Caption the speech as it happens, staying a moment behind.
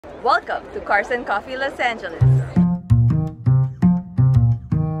Welcome to Cars and Coffee Los Angeles.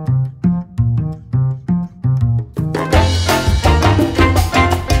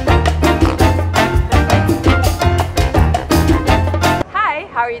 Hi,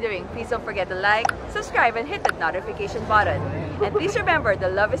 how are you doing? Please don't forget to like, subscribe, and hit that notification button. And please remember, the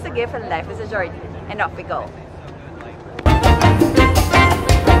love is a gift and life is a journey. And off we go.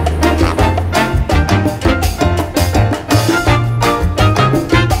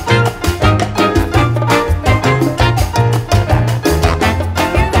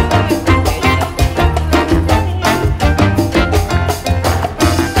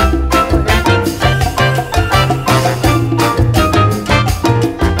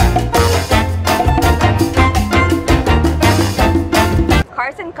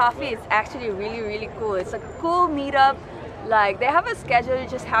 Coffee is actually really cool. It's a cool meetup. Like, they have a schedule, you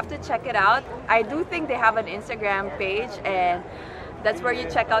just have to check it out. I do think they have an Instagram page, and that's where you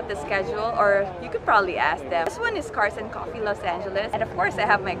check out the schedule, or you could probably ask them. This one is Cars and Coffee Los Angeles, and of course I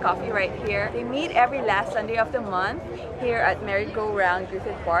have my coffee right here. They meet every last Sunday of the month here at Merry-Go-Round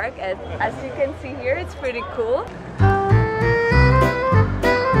Griffith Park, and as you can see here, it's pretty cool.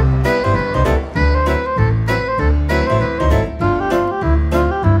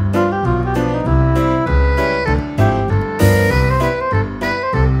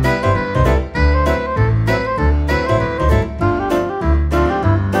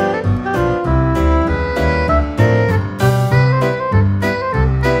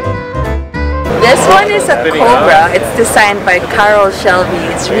 This one is a Cobra. It's designed by Carol Shelby.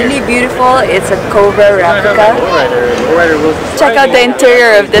 It's really beautiful. It's a Cobra replica. Check out the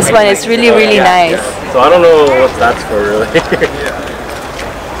interior of this one. It's really nice. So I don't know what that's for, really.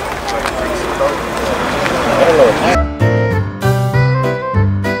 I don't know.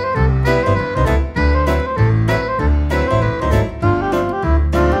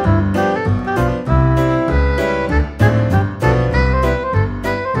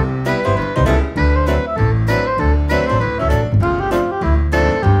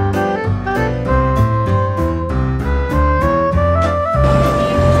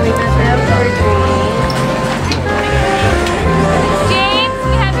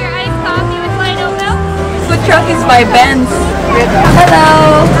 Truck is by Benz.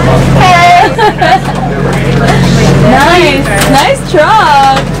 Hello. Hey. Nice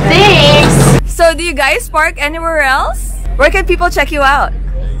truck. Thanks. So, do you guys park anywhere else? Where can people check you out?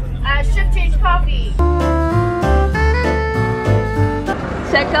 Shift Change Coffee.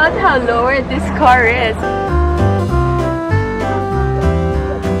 Check out how lowered this car is.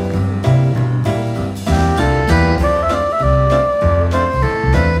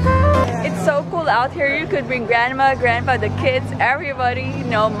 Out here, you could bring grandma, grandpa, the kids, everybody, you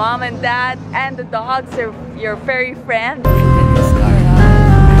know, mom and dad, and the dogs are your furry friends.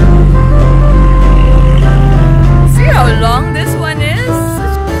 See how long this one is?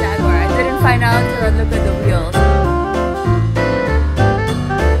 Such a Jaguar. I didn't find out till I looked at the wheels.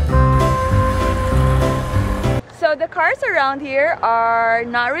 So the cars around here are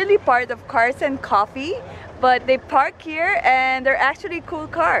not really part of Cars and Coffee, but they park here and they're actually cool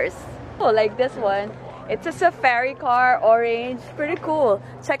cars. Like this one, it's a safari car, orange, pretty cool.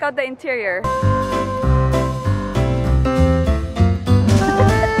 Check out the interior.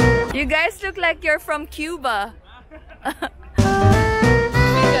 You guys look like you're from Cuba. Oh, so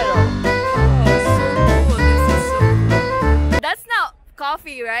cool. This is so cool. That's not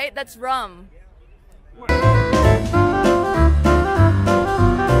coffee, right? That's rum.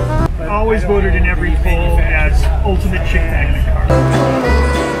 Always voted in every poll as ultimate chick magnet car.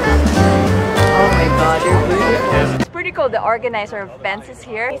 Oh my god, they're beautiful. It's pretty cool. The organizer of Benz is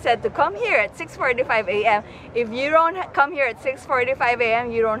here. He said to come here at 6:45 a.m. If you don't come here at 6:45 a.m.,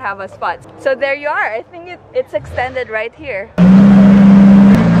 you don't have a spot. So there you are. I think it's extended right here.